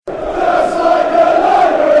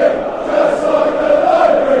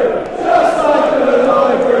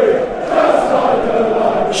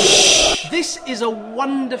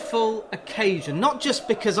wonderful occasion, not just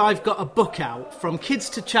because I've got a book out, From Kids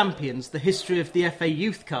to Champions, The History of the FA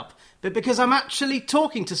Youth Cup, but because I'm actually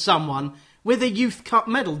talking to someone with a Youth Cup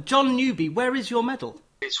medal. John Newby, where is your medal?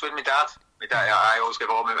 It's with my dad. I always give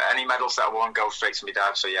all any medals that I won go straight to my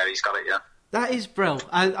dad, so yeah, he's got it, yeah. That is brilliant.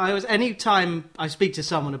 Any time I speak to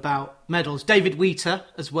someone about medals, David Wheater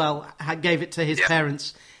as well gave it to his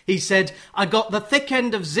parents. He said, I got the thick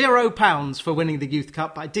end of £0 for winning the Youth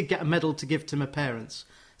Cup, but I did get a medal to give to my parents.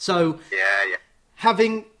 So,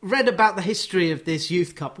 having read about the history of this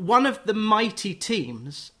Youth Cup, one of the mighty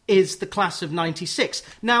teams is the class of 96.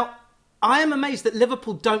 Now, I am amazed that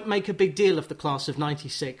Liverpool don't make a big deal of the class of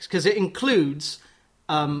 96, because it includes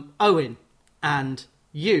Owen and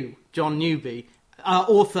you, John Newby,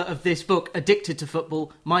 author of this book, Addicted to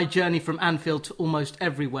Football, My Journey from Anfield to Almost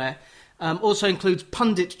Everywhere. Also includes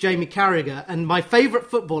pundit Jamie Carragher and my favourite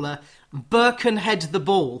footballer, Birkenhead the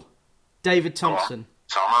Ball, David Thompson.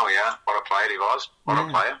 Tomo, yeah. What a player he was. What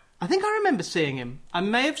a player. I think I remember seeing him. I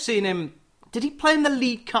may have seen him... Did he play in the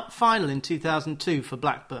League Cup final in 2002 for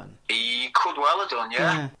Blackburn? He could well have done,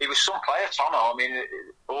 yeah. He was some player, Tomo. I mean,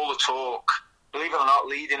 all the talk, believe it or not,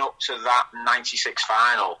 leading up to that 96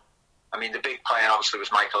 final, I mean, the big player obviously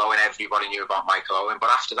was Michael Owen. Everybody knew about Michael Owen. But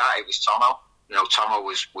after that, it was Tomo. You know, Tomo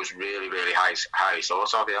was really, really highly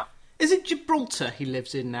thought of, yeah. Is it Gibraltar he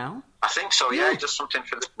lives in now? I think so, yeah. He does something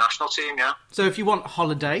for the national team, yeah. So if you want a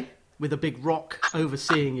holiday with a big rock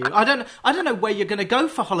overseeing you, I don't know where you're going to go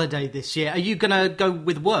for holiday this year. Are you going to go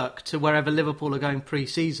with work to wherever Liverpool are going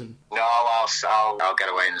pre-season? No, I'll get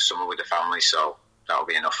away in the summer with the family, so that'll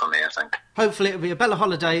be enough for me, I think. Hopefully it'll be a better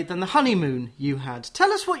holiday than the honeymoon you had.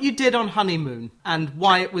 Tell us what you did on honeymoon and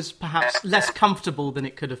why it was perhaps less comfortable than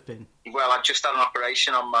it could have been. Well, I just had an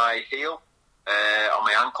operation on my heel, on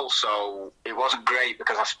my ankle, so it wasn't great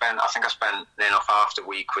because I spent near enough half the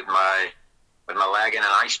week with my leg in an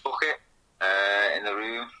ice bucket in the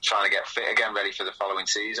room, trying to get fit again, ready for the following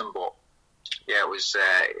season. But yeah,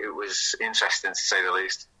 it was interesting to say the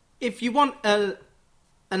least. If you want an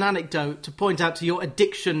anecdote to point out to your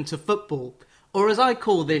addiction to football, or as I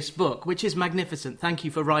call this book, which is magnificent, thank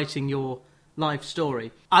you for writing your life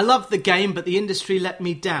story. I love the game, but the industry let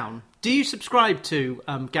me down. Do you subscribe to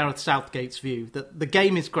Gareth Southgate's view that the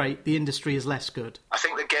game is great, the industry is less good? I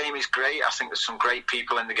think the game is great. I think there's some great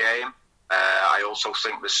people in the game. I also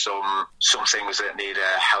think there's some things that need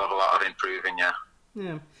a hell of a lot of improving,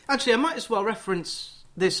 Yeah. Actually, I might as well reference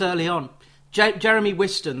this early on. Jeremy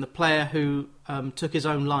Whiston, the player who took his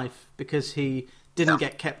own life because he didn't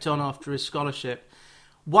get kept on after his scholarship.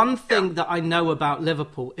 One thing that I know about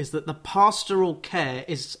Liverpool is that the pastoral care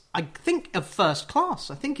is, I think, of first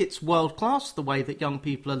class. I think it's world class, the way that young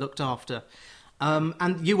people are looked after.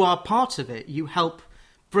 And you are part of it. You help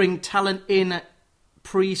bring talent in at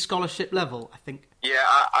pre-scholarship level, I think. Yeah,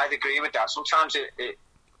 I'd agree with that. Sometimes it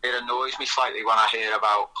annoys me slightly when I hear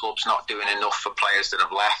about clubs not doing enough for players that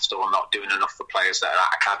have left or not doing enough for players that are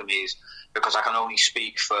at academies, because I can only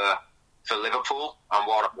speak for Liverpool and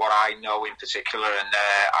what I know in particular, and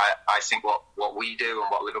I think what we do and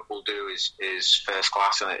what Liverpool do is first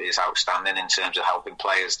class, and it is outstanding in terms of helping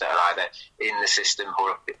players that are either in the system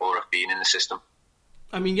or have been in the system.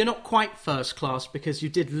 I mean, you're not quite first class because you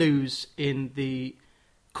did lose in the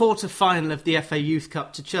quarter-final of the FA Youth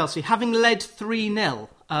Cup to Chelsea, having led 3-0.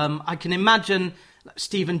 I can imagine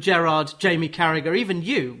Steven Gerrard, Jamie Carragher, even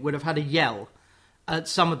you would have had a yell at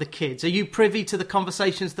some of the kids. Are you privy to the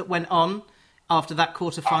conversations that went on after that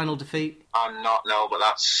quarter-final defeat? I'm not, no, but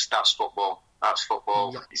that's football. That's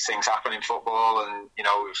football. Yeah. These things happen in football, and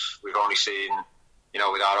we've only seen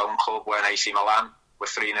with our own club when AC Milan were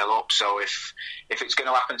 3-0 up. So if it's going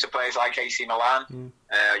to happen to players like AC Milan,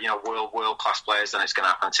 world class players, then it's going to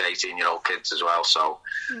happen to 18-year-old kids as well. So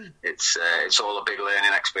it's all a big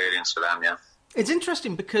learning experience for them. Yeah. It's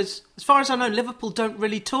interesting because, as far as I know, Liverpool don't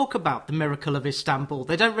really talk about the miracle of Istanbul.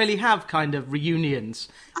 They don't really have kind of reunions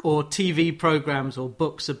or TV programmes or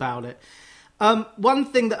books about it. One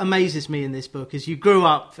thing that amazes me in this book is you grew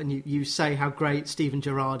up and you say how great Steven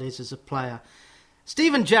Gerrard is as a player.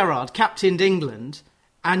 Steven Gerrard captained England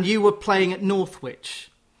and you were playing at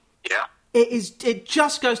Northwich. Yeah. It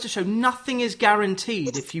just goes to show nothing is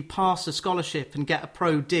guaranteed if you pass a scholarship and get a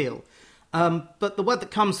pro deal. But the word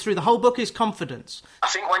that comes through the whole book is confidence. I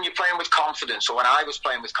think when you're playing with confidence, or when I was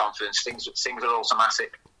playing with confidence, things are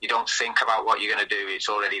automatic. You don't think about what you're going to do. It's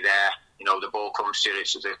already there. The ball comes to you.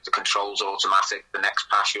 The control's automatic. The next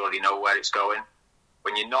pass, you already know where it's going.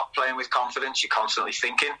 When you're not playing with confidence, you're constantly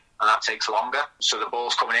thinking, and that takes longer. So the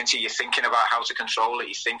ball's coming into you. You're thinking about how to control it.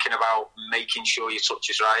 You're thinking about making sure your touch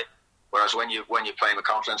is right. Whereas when you're playing with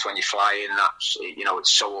confidence, when you're flying, that's,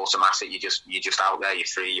 it's so automatic. You're just out there, you're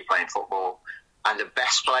free, you're playing football. And the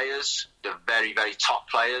best players, the very, very top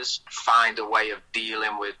players, find a way of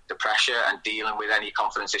dealing with the pressure and dealing with any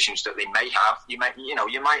confidence issues that they may have. You might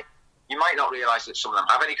not realise that some of them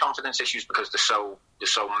have any confidence issues because they're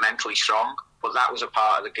so mentally strong. But that was a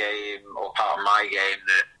part of the game, or part of my game,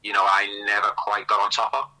 that I never quite got on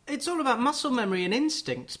top of. It's all about muscle memory and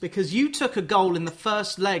instincts, because you took a goal in the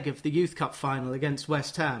first leg of the Youth Cup final against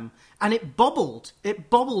West Ham, and it bobbled. It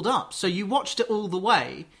bobbled up. So you watched it all the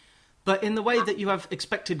way. But in the way that you have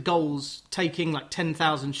expected goals taking like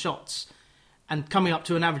 10,000 shots and coming up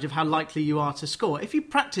to an average of how likely you are to score, if you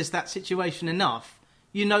practice that situation enough,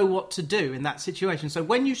 you know what to do in that situation. So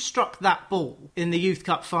when you struck that ball in the Youth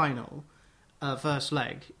Cup final, first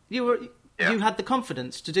leg, you had the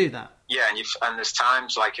confidence to do that. Yeah, and there's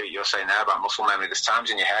times, like you're saying there about muscle memory, there's times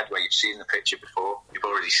in your head where you've seen the picture before, you've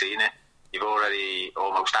already seen it. You've already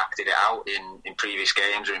almost acted it out in previous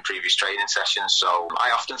games or in previous training sessions. So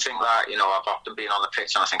I often think that, I've often been on the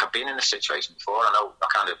pitch and I think I've been in this situation before. I know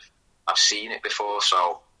I've seen it before.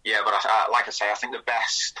 So, yeah, but like I say, I think the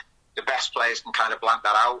best players can kind of blank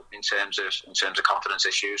that out in terms of confidence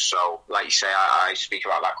issues. So, like you say, I speak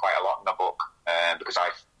about that quite a lot in the book because I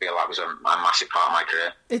feel that was a massive part of my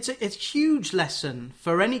career. It's a huge lesson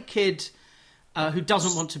for any kid who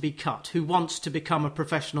doesn't want to be cut, who wants to become a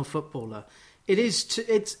professional footballer. It's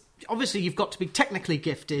obviously you've got to be technically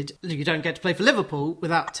gifted. You don't get to play for Liverpool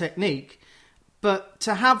without technique, but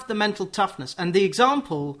to have the mental toughness. And the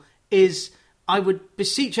example is, I would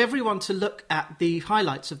beseech everyone to look at the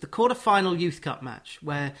highlights of the quarter-final Youth Cup match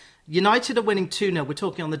where United are winning 2-0. We're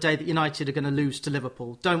talking on the day that United are going to lose to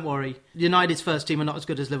Liverpool. Don't worry, United's first team are not as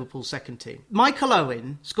good as Liverpool's second team. Michael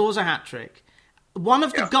Owen scores a hat-trick. One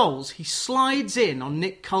of the goals, he slides in on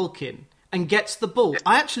Nick Culkin and gets the ball.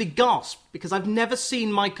 I actually gasped because I've never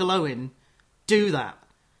seen Michael Owen do that.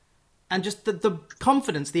 And just the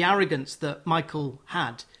confidence, the arrogance that Michael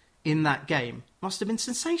had in that game must have been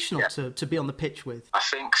sensational to be on the pitch with. I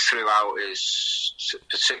think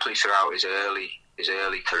particularly throughout his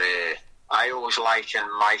early career, I always liken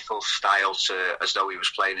Michael's style to as though he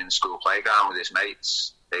was playing in the school playground with his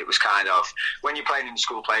mates. It was kind of, when you're playing in the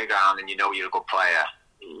school playground and you're a good player,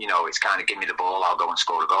 it's kind of, give me the ball, I'll go and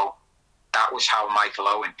score a goal. That was how Michael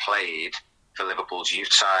Owen played for Liverpool's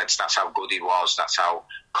youth sides. That's how good he was. That's how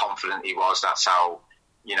confident he was. That's how,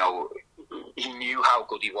 he knew how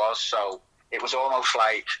good he was. So it was almost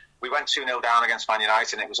like, we went 2-0 down against Man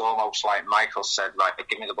United, and it was almost like Michael said, like,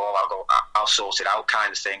 give me the ball, I'll sort it out,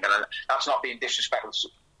 kind of thing. And that's not being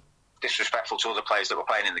disrespectful to other players that were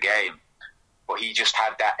playing in the game. But he just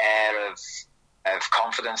had that air of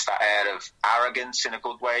confidence, that air of arrogance in a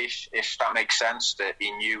good way, if that makes sense, that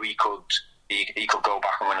he knew he could go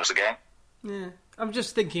back and win us a game. Yeah, I'm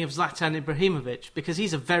just thinking of Zlatan Ibrahimovic, because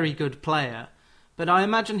he's a very good player, but I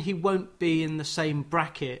imagine he won't be in the same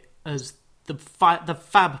bracket as the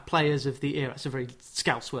fab players of the era. It's a very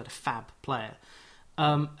Scouse word, a fab player.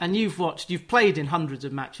 And you've played in hundreds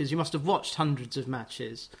of matches, you must have watched hundreds of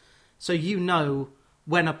matches, so you know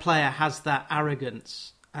when a player has that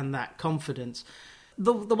arrogance and that confidence.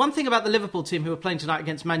 The one thing about the Liverpool team who are playing tonight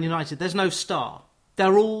against Man United, there's no star.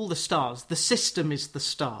 They're all the stars. The system is the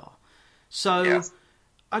star. So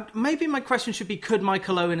maybe my question should be, could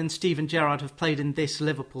Michael Owen and Steven Gerrard have played in this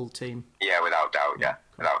Liverpool team? Yeah, without doubt,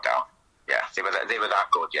 without doubt. Yeah, they were that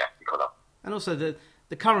good, yeah, they could have. And also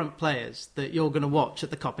the current players that you're going to watch at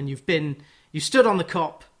the Kop, and you stood on the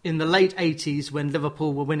Kop in the late 80s when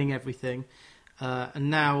Liverpool were winning everything. And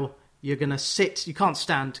now you're going to sit. You can't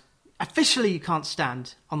stand. Officially, you can't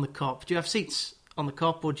stand on the Kop. Do you have seats on the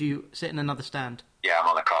Kop, or do you sit in another stand? Yeah, I'm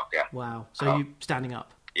on the Kop. Yeah. Wow. So you standing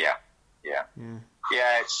up? Yeah.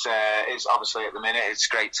 It's obviously at the minute it's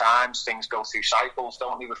great times. Things go through cycles,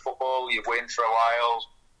 don't they? With football, you win for a while,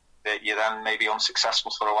 that you then maybe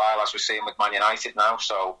unsuccessful for a while, as we're seeing with Man United now.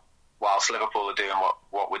 So whilst Liverpool are doing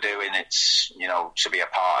what we're doing, it's, to be a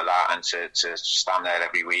part of that and to stand there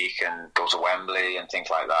every week and go to Wembley and things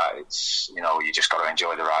like that, it's, you just got to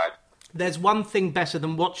enjoy the ride. There's one thing better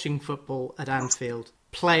than watching football at Anfield,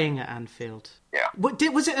 playing at Anfield. Yeah.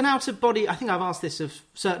 Was it an out-of-body... I think I've asked this of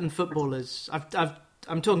certain footballers.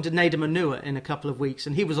 I'm talking to Nader Manua in a couple of weeks,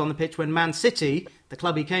 and he was on the pitch when Man City, the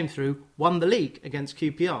club he came through, won the league against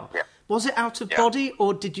QPR. Yeah. Was it out-of-body,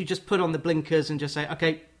 or did you just put on the blinkers and just say,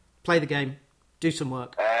 OK, play the game, do some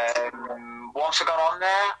work? Once I got on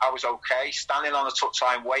there, I was okay. Standing on the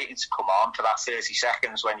touchline waiting to come on for that 30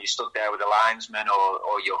 seconds when you stood there with the linesman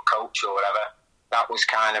or your coach or whatever, that was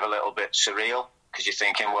kind of a little bit surreal, because you're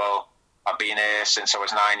thinking, well, I've been here since I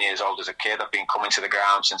was 9 years old as a kid. I've been coming to the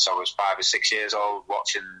ground since I was 5 or 6 years old,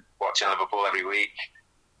 watching Liverpool every week.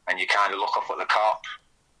 And you kind of look up at the Kop,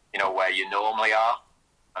 where you normally are,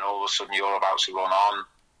 and all of a sudden you're about to run on,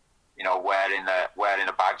 wearing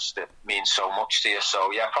a badge that means so much to you.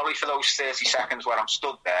 So yeah, probably for those 30 seconds where I'm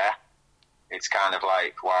stood there, it's kind of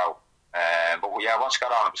like wow. But yeah, once I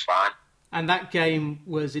got on, it was fine. And that game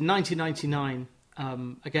was in 1999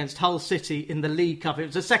 against Hull City in the League Cup. It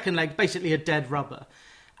was a second leg, basically a dead rubber.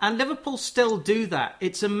 And Liverpool still do that.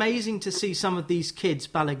 It's amazing to see some of these kids,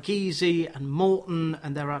 Balaghese and Morton,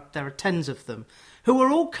 and there are tens of them, who are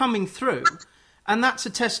all coming through. And that's a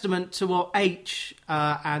testament to what H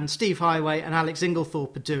and Steve Highway and Alex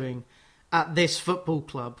Inglethorpe are doing at this football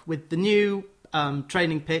club with the new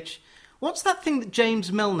training pitch. What's that thing that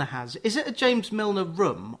James Milner has? Is it a James Milner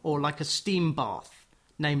room or like a steam bath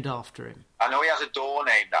named after him? I know he has a door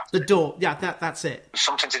named after him. The door, yeah, that's it.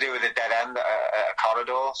 Something to do with a dead end, a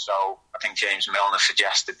corridor. So I think James Milner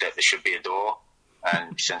suggested that there should be a door.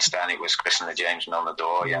 And since then it was christened the James Milner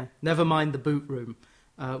door, yeah. Never mind the boot room.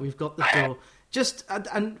 We've got the door.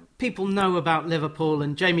 And people know about Liverpool,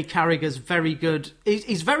 and Jamie Carragher's very good.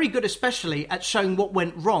 He's very good, especially at showing what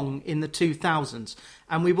went wrong in the 2000s.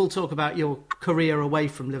 And we will talk about your career away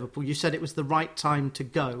from Liverpool. You said it was the right time to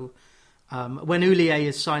go. When Houllier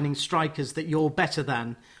is signing strikers that you're better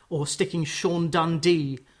than, or sticking Sean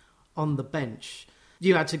Dundee on the bench,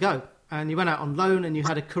 you had to go. And you went out on loan, and you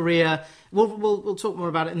had a career. We'll talk more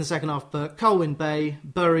about it in the second half. But Colwyn Bay,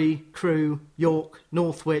 Bury, Crewe, York,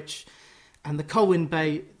 Northwich. And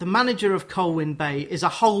the manager of Colwyn Bay is a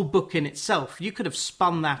whole book in itself. You could have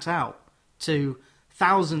spun that out to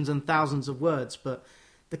thousands and thousands of words, but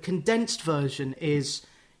the condensed version is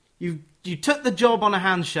you took the job on a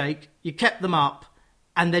handshake, you kept them up,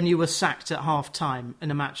 and then you were sacked at half-time in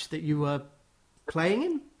a match that you were playing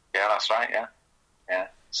in? Yeah, that's right, yeah.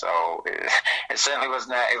 So it certainly was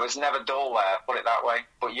never dull there, put it that way.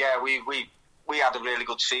 But yeah, we had a really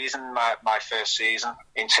good season, my first season,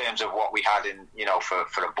 in terms of what we had in,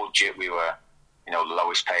 for a budget. We were, the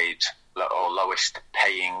lowest paid or lowest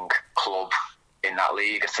paying club in that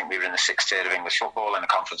league. I think we were in the 6th tier of English football in the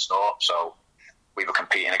Conference North. So we were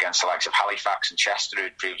competing against the likes of Halifax and Chester, who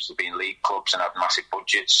had previously been league clubs and had massive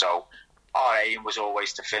budgets. So our aim was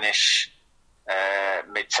always to finish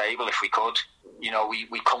mid-table if we could.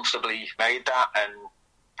 We comfortably made that, and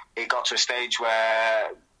it got to a stage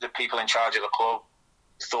where the people in charge of the club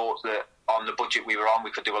thought that on the budget we were on, we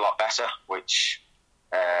could do a lot better, which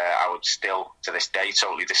I would still, to this day,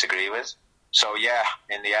 totally disagree with. So yeah,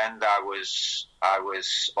 in the end, I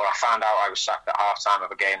found out I was sacked at half-time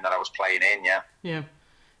of a game that I was playing in, yeah. Yeah.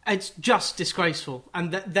 It's just disgraceful.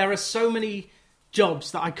 And there are so many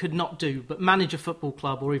jobs that I could not do, but manage a football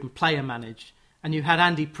club or even player manage. And you had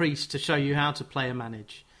Andy Priest to show you how to player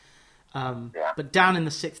manage. But down in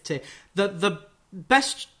the 6th tier. The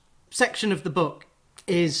best section of the book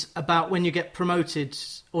is about when you get promoted,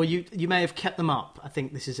 or you may have kept them up. I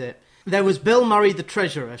think this is it. There was Bill Murray, the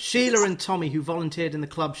treasurer, Sheila and Tommy, who volunteered in the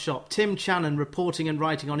club shop, Tim Channon reporting and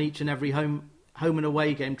writing on each and every home and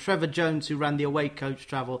away game, Trevor Jones, who ran the away coach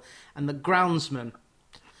travel, and the groundsman.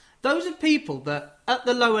 Those are people that, at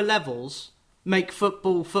the lower levels, make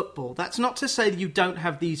football. That's not to say that you don't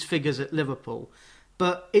have these figures at Liverpool,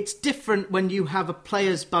 but it's different when you have a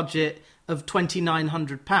player's budget of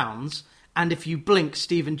 £2,900, and if you blink,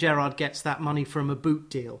 Steven Gerrard gets that money from a boot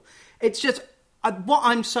deal. It's just what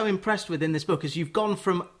I'm so impressed with in this book is you've gone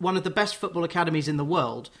from one of the best football academies in the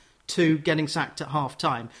world to getting sacked at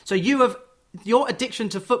half-time. So your addiction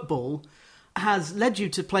to football has led you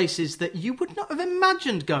to places that you would not have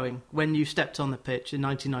imagined going when you stepped on the pitch in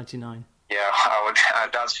 1999. Yeah,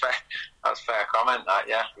 that's fair. That's fair comment. That,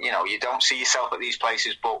 yeah, you don't see yourself at these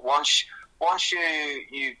places, but once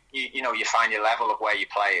you find your level of where you're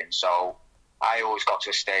playing. So I always got to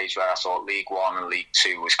a stage where I thought League One and League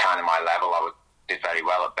Two was kind of my level. I did very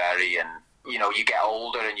well at Bury, and you get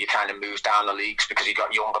older and you kind of move down the leagues because you've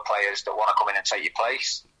got younger players that want to come in and take your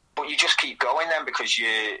place. But you just keep going then because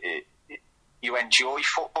you enjoy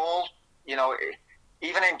football.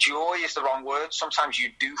 Even enjoy is the wrong word. Sometimes you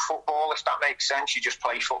do football, if that makes sense. You just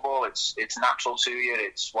play football. It's natural to you.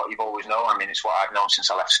 It's what you've always known. I mean, it's what I've known since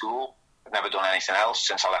I left school. I've never done anything else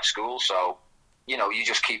since I left school. So, you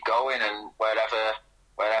just keep going, and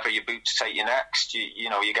wherever your boots take you next, you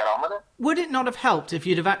get on with it. Would it not have helped if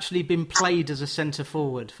you'd have actually been played as a centre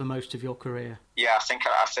forward for most of your career? Yeah, I think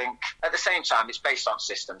at the same time it's based on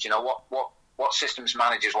systems. What systems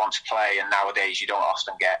managers want to play, and nowadays you don't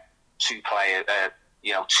often get two playing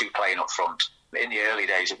up front. In the early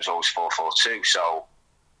days, it was always 4-4-2. So,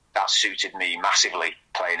 that suited me massively,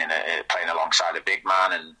 playing alongside a big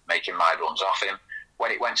man and making my runs off him.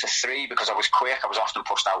 When it went to 3, because I was quick, I was often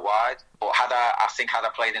pushed out wide. But had I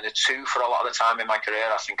played in a 2 for a lot of the time in my career,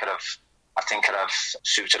 I think I'd have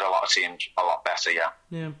suited a lot of teams a lot better,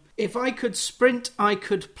 yeah. If I could sprint, I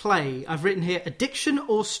could play. I've written here, addiction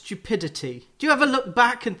or stupidity. Do you ever look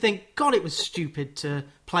back and think, God, it was stupid to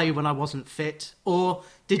play when I wasn't fit? Or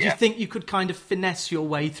did you think you could kind of finesse your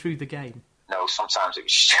way through the game? No, sometimes it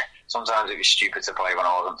was stupid to play when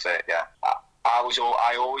I wasn't fit, yeah.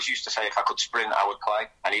 I always used to say if I could sprint, I would play.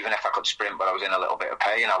 And even if I could sprint but I was in a little bit of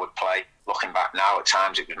pain, I would play. Looking back now, at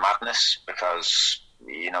times it was madness because,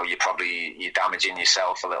 you're damaging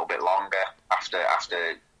yourself a little bit longer after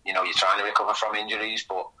you're trying to recover from injuries.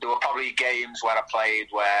 But there were probably games where I played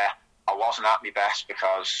where I wasn't at my best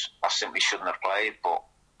because I simply shouldn't have played. But,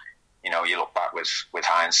 you look back with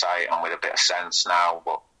hindsight and with a bit of sense now.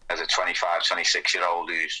 But as a 25, 26-year-old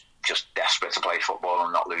who's just desperate to play football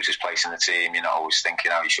and not lose his place in the team, you're not always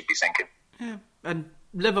thinking how you should be thinking. Yeah, and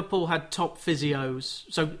Liverpool had top physios.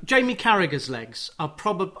 So Jamie Carragher's legs are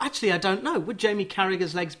probably... Actually, I don't know. Would Jamie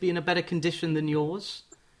Carragher's legs be in a better condition than yours,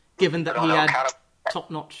 given that he had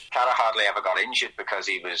top-notch... Carragher hardly ever got injured because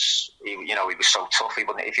he was so tough.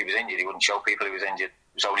 If he was injured, he wouldn't show people he was injured.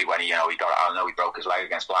 It was only when he broke his leg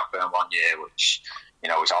against Blackburn one year, which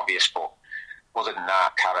was obvious. But other than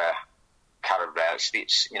that,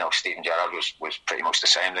 Steven Gerrard was pretty much the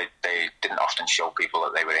same. They didn't often show people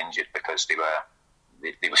that they were injured because they were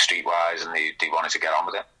streetwise and they wanted to get on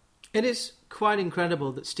with it. It is quite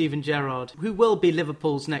incredible that Steven Gerrard, who will be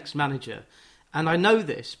Liverpool's next manager, and I know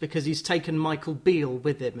this because he's taken Michael Beale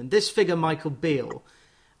with him, and this figure, Michael Beale,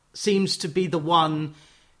 seems to be the one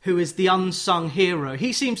who is the unsung hero.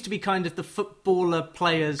 He seems to be kind of the footballer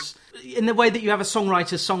players, in the way that you have a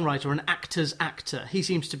songwriter's songwriter, an actor's actor. He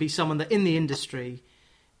seems to be someone that in the industry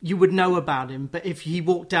you would know about him, but if he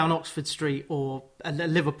walked down Oxford Street or a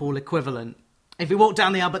Liverpool equivalent, if he walked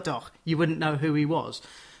down the Albert Dock, you wouldn't know who he was.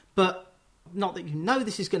 But not that you know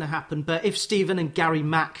this is going to happen, but if Stephen and Gary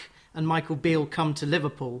Mack and Michael Beale come to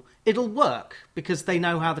Liverpool, it'll work because they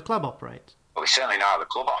know how the club operates. Well, we certainly know how the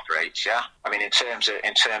club operates, yeah. I mean, in terms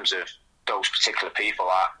of those particular people,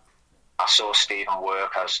 I saw Stephen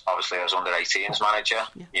work as under-18s manager.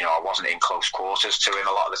 Yeah. I wasn't in close quarters to him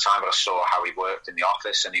a lot of the time, but I saw how he worked in the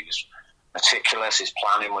office, and he was meticulous. His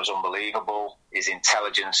planning was unbelievable. His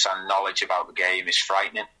intelligence and knowledge about the game is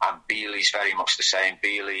frightening. And Beale's very much the same.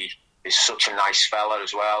 Beale is such a nice fella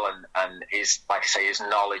as well, and his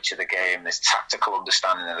knowledge of the game, his tactical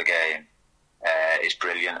understanding of the game is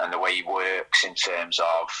brilliant, and the way he works in terms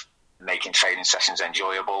of making training sessions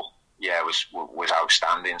enjoyable, was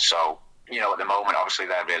outstanding. So, at the moment, obviously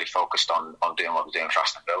they're really focused on doing what they're doing for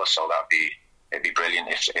Aston Villa, so it'd be brilliant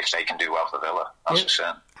if they can do well for Villa, that's for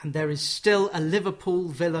certain. And there is still a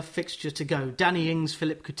Liverpool-Villa fixture to go. Danny Ings,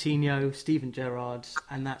 Philippe Coutinho, Steven Gerrard,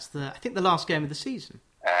 and that's the last game of the season.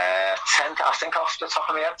 10th, I think off the top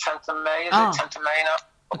of my head, 10th of May, is it 10th of May now?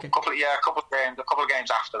 Okay. A couple of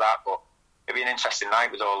games after that, but it'll be an interesting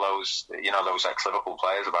night with all those, those ex-Liverpool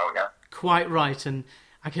players about, yeah. Quite right, and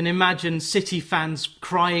I can imagine City fans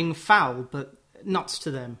crying foul, but nuts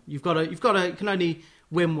to them. You can only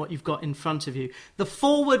win what you've got in front of you. The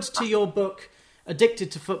foreword to your book,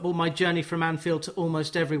 Addicted to Football, My Journey from Anfield to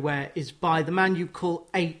Almost Everywhere, is by the man you call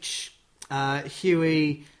H,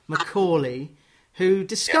 Hughie Macaulay, who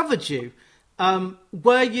discovered you.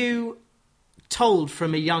 Were you told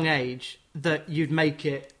from a young age that you'd make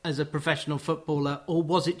it as a professional footballer, or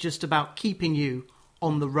was it just about keeping you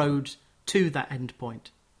on the road to that end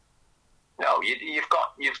point? No,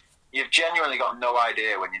 you've genuinely got no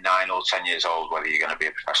idea when you're 9 or 10 years old whether you're going to be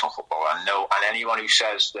a professional footballer. And anyone who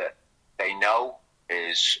says that they know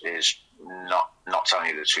is not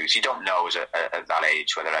telling you the truth. You don't know at that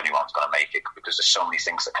age whether anyone's going to make it because there's so many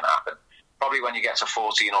things that can happen. Probably when you get to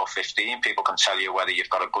 14 or 15, people can tell you whether you've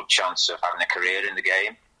got a good chance of having a career in the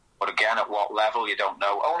game. But again, at what level, you don't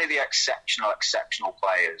know. Only the exceptional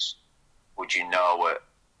players would you know at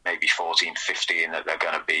maybe 14, 15 that they're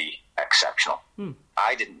going to be exceptional.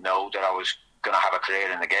 I didn't know that I was going to have a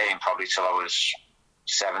career in the game probably till I was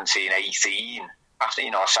 17, 18. After,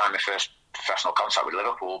 I signed my first professional contract with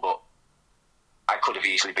Liverpool, but I could have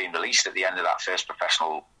easily been released at the end of that first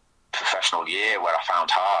professional year where I found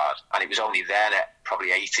hard. And it was only then at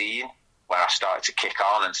probably 18 where I started to kick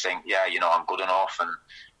on and think, I'm good enough.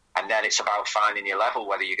 And then it's about finding your level,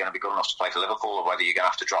 whether you're going to be good enough to play for Liverpool or whether you're going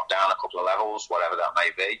to have to drop down a couple of levels, whatever that may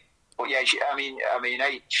be. But yeah, I mean,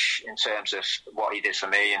 H, in terms of what he did for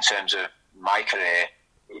me, in terms of my career,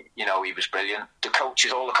 he was brilliant.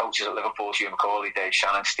 All the coaches at Liverpool, Hugh Macaulay, Dave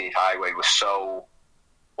Shannon, Steve Highway, were so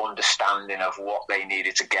understanding of what they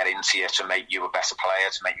needed to get into you to make you a better player,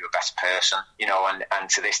 to make you a better person, and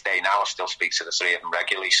to this day now I still speak to the three of them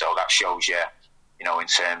regularly, so that shows you, in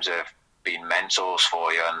terms of being mentors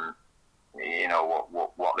for you and,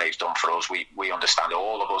 what they've done for us. We understand,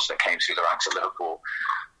 all of us that came through the ranks at Liverpool,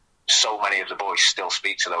 so many of the boys still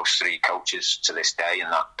speak to those three coaches to this day,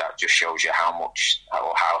 and that just shows you how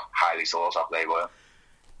highly thought of they were.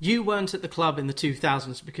 You weren't at the club in the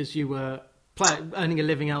 2000s because you were earning a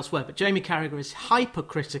living elsewhere, but Jamie Carragher is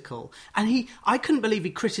hypercritical, and I couldn't believe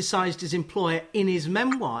he criticised his employer in his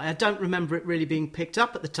memoir. I don't remember it really being picked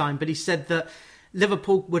up at the time, but he said that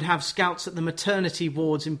Liverpool would have scouts at the maternity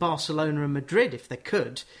wards in Barcelona and Madrid if they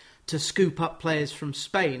could, to scoop up players from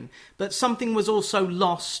Spain. But something was also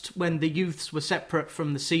lost when the youths were separate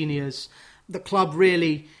from the seniors. The club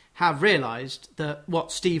really have realised that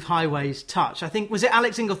what Steve Highway's touch, I think, was it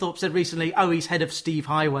Alex Inglethorpe said recently, he's head of Steve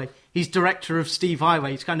Highway. He's director of Steve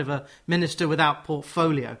Highway. He's kind of a minister without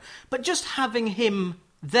portfolio. But just having him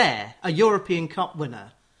there, a European Cup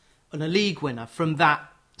winner and a league winner from that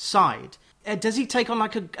side, does he take on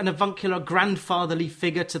like an avuncular grandfatherly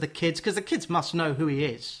figure to the kids? Because the kids must know who he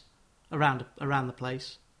is around the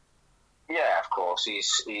place. Yeah, of course.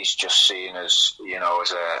 He's just seen as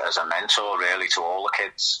as a mentor really to all the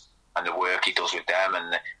kids, and the work he does with them,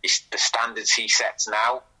 and the standards he sets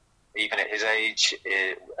now, even at his age,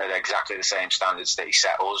 are exactly the same standards that he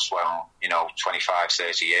set us when 25,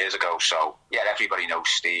 30 years ago. So yeah, everybody knows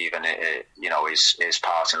Steve, and his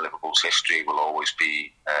part in Liverpool's history will always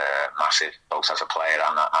be massive, both as a player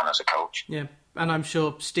and as a coach. Yeah, and I'm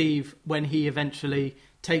sure Steve, when he eventually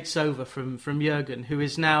takes over from Jurgen, who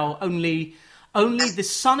is now only the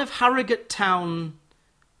son of Harrogate Town's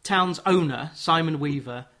owner, Simon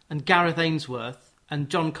Weaver, and Gareth Ainsworth and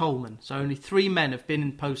John Coleman. So only three men have been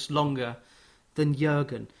in post longer than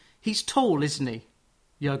Jurgen. He's tall, isn't he,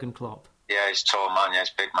 Jurgen Klopp? Yeah, he's a tall man, he's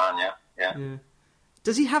a big man, yeah.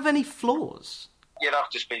 Does he have any flaws? You'd have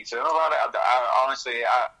to speak to him about it. Honestly,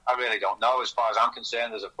 I really don't know. As far as I'm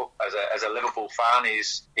concerned, as a Liverpool fan,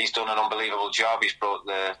 he's done an unbelievable job. He's brought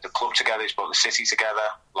the club together. He's brought the city together.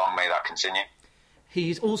 Long may that continue.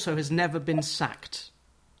 He also has never been sacked.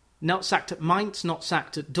 Not sacked at Mainz, not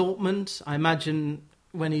sacked at Dortmund. I imagine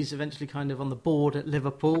when he's eventually kind of on the board at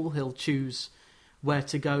Liverpool, he'll choose where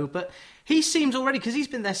to go. But he seems already, because he's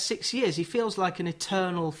been there 6 years, he feels like an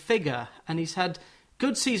eternal figure, and he's had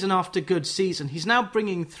good season after good season. He's now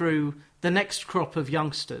bringing through the next crop of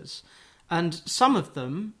youngsters. And some of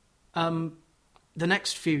them, the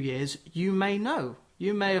next few years, you may know.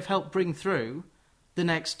 You may have helped bring through the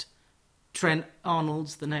next Trent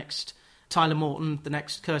Arnolds, the next Tyler Morton, the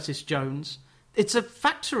next Curtis Jones. It's a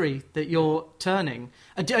factory that you're turning.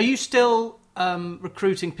 Are you still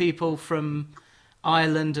recruiting people from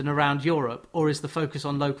Ireland and around Europe, or is the focus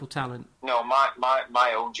on local talent? No,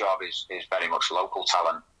 my own job is very much local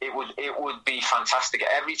talent. It would be fantastic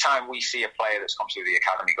every time we see a player that's come through the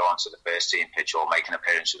academy go onto the first team pitch or make an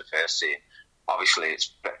appearance with the first team. Obviously,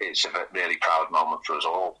 it's a really proud moment for us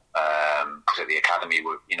all, because at the academy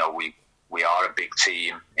we are a big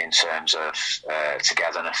team in terms of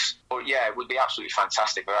togetherness. But yeah, it would be absolutely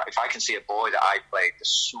fantastic if I can see a boy that I played the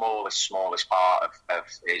smallest part of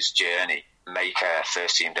his journey make a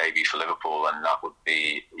first team debut for Liverpool, and that would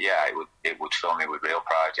be, it would fill me with real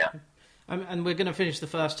pride, yeah. And we're going to finish the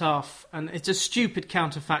first half, and it's a stupid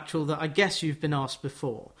counterfactual that I guess you've been asked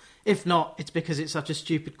before. If not, it's because it's such a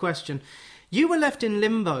stupid question. You were left in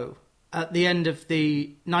limbo at the end of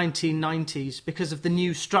the 1990s because of the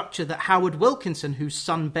new structure that Howard Wilkinson, whose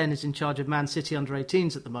son Ben is in charge of Man City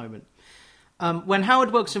under-18s at the moment. When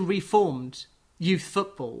Howard Wilkinson reformed youth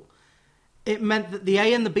football, it meant that the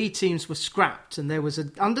A and the B teams were scrapped, and there was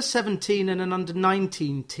an under-17 and an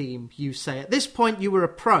under-19 team, you say. At this point, you were a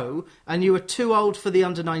pro, and you were too old for the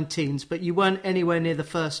under-19s, but you weren't anywhere near the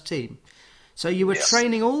first team. So you were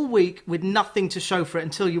training all week with nothing to show for it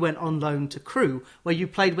until you went on loan to Crewe, where you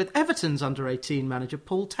played with Everton's under-18 manager,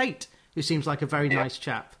 Paul Tate, who seems like a very nice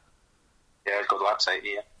chap. Yeah, good lad, Tate,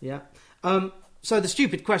 yeah. So the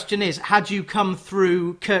stupid question is, had you come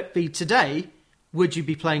through Kirkby today, would you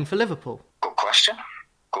be playing for Liverpool?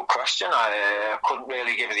 Good question. I couldn't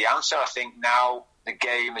really give you the answer. I think now the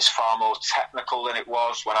game is far more technical than it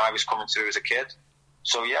was when I was coming through as a kid.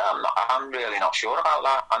 So yeah, I'm really not sure about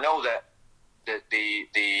that. I know that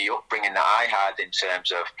the upbringing that I had in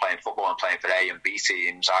terms of playing football and playing for A and B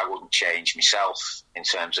teams, I wouldn't change myself in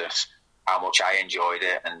terms of how much I enjoyed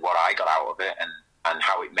it and what I got out of it and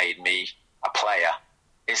how it made me a player.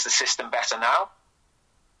 Is the system better now?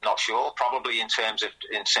 Not sure. Probably in terms of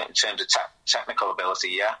technical ability,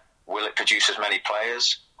 yeah. Will it produce as many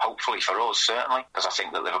players? hopefully for us, certainly, because I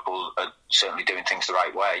think that Liverpool are certainly doing things the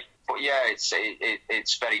right way. But yeah,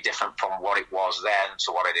 it's very different from what it was then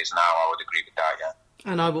to what it is now. I would agree with that,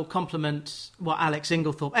 yeah. And I will compliment what Alex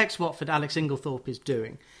Inglethorpe, ex-Watford Alex Inglethorpe, is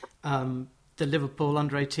doing. The Liverpool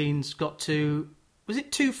under-18s got to, was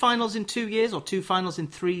it 2 finals in 2 years or 2 finals in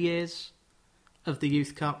 3 years of the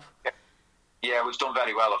Youth Cup? Yeah, we've done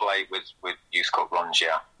very well of late with Youth Cup runs,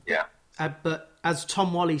 yeah. But as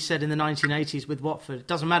Tom Whalley said in the 1980s with Watford, it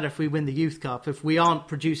doesn't matter if we win the Youth Cup. If we aren't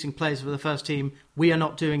producing players for the first team, we are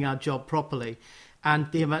not doing our job properly.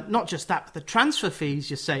 And the amount, not just that, but the transfer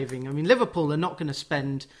fees you're saving. I mean, Liverpool are not going to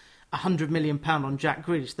spend £100 million on Jack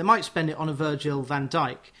Grealish. They might spend it on a Virgil van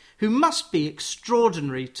Dijk, who must be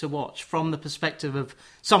extraordinary to watch from the perspective of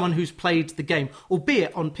someone who's played the game,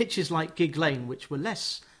 albeit on pitches like Gig Lane, which were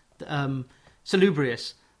less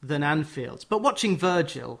salubrious than Anfield's. But watching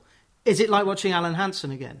Virgil, is it like watching Alan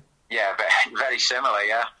Hansen again? Yeah, very similar,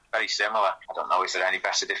 yeah. Very similar. I don't know, is there any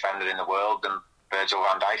better defender in the world than Virgil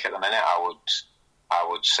van Dijk at the minute? I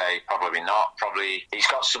would say probably not. Probably he's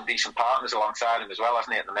got some decent partners alongside him as well,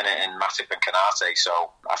 hasn't he, at the minute, in Matip and Canate. So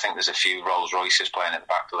I think there's a few Rolls Royces playing at the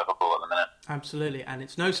back of Liverpool at the minute. Absolutely. And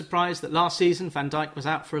it's no surprise that last season Van Dijk was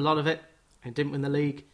out for a lot of it and didn't win the league.